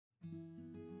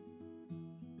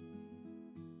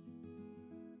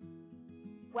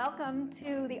Welcome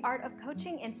to the Art of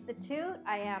Coaching Institute.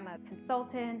 I am a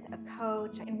consultant, a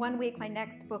coach. In 1 week, my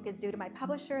next book is due to my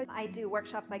publisher. I do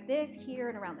workshops like this here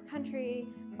and around the country.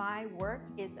 My work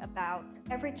is about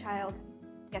every child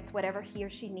gets whatever he or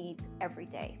she needs every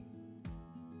day.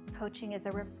 Coaching is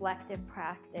a reflective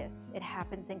practice. It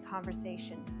happens in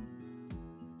conversation.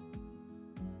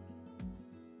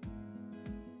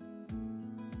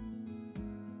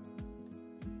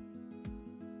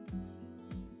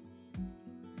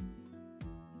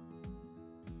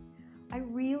 I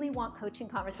really want coaching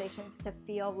conversations to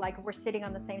feel like we're sitting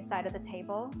on the same side of the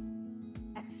table.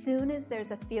 As soon as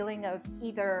there's a feeling of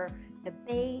either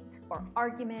debate or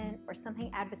argument or something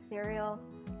adversarial,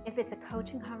 if it's a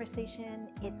coaching conversation,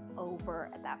 it's over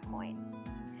at that point.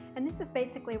 And this is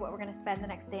basically what we're going to spend the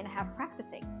next day and a half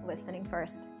practicing. Listening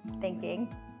first,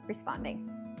 thinking,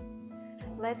 responding.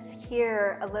 Let's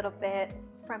hear a little bit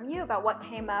from you about what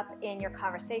came up in your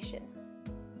conversation.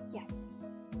 Yes.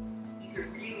 These are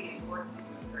really important to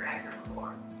them for at your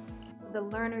core. The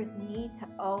learners need to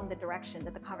own the direction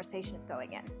that the conversation is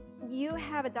going in. You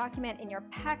have a document in your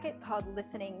packet called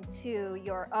Listening to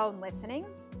Your Own Listening.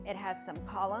 It has some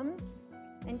columns,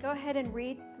 and go ahead and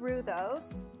read through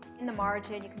those. In the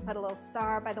margin, you can put a little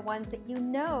star by the ones that you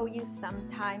know you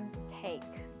sometimes take.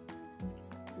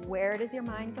 Where does your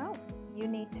mind go? You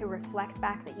need to reflect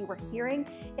back that you were hearing.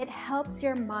 It helps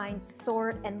your mind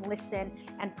sort and listen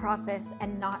and process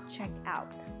and not check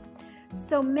out.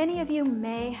 So many of you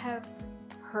may have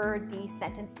heard these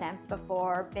sentence stems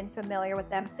before, been familiar with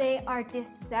them. They are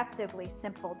deceptively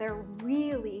simple. They're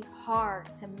really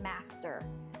hard to master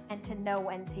and to know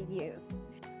when to use.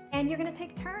 And you're going to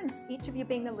take turns, each of you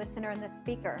being the listener and the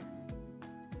speaker.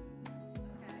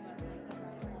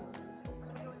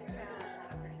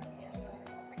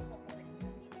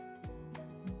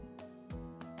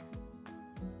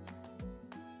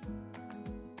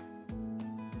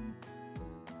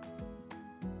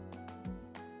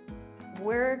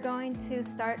 We're going to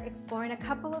start exploring a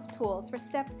couple of tools for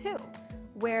step 2,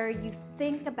 where you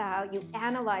think about, you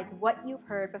analyze what you've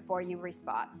heard before you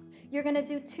respond. You're going to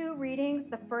do 2 readings.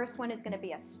 The first one is going to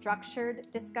be a structured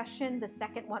discussion. The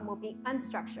second one will be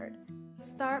unstructured.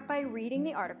 Start by reading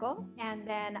the article, and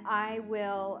then I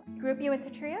will group you into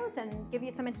trios and give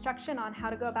you some instruction on how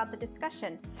to go about the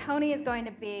discussion. Tony is going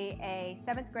to be a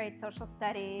 7th grade social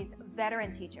studies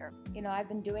veteran teacher. You know, I've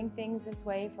been doing things this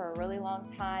way for a really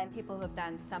long time. People who have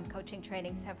done some coaching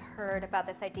trainings have heard about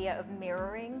this idea of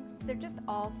mirroring. They're just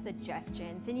all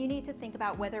suggestions, and you need to think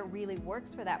about whether it really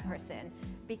works for that person.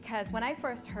 Because when I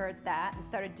first heard that and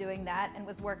started doing that and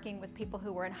was working with people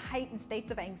who were in heightened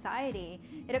states of anxiety,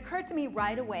 it occurred to me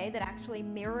right away that actually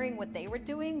mirroring what they were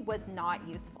doing was not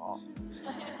useful.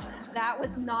 That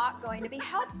was not going to be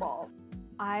helpful.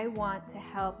 I want to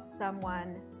help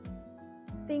someone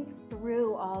think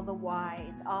through all the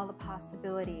whys, all the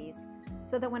possibilities,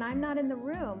 so that when I'm not in the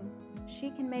room, she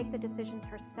can make the decisions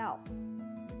herself.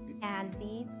 And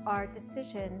these are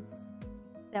decisions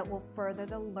that will further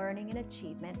the learning and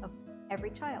achievement of every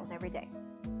child every day.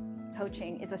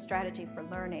 Coaching is a strategy for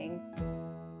learning.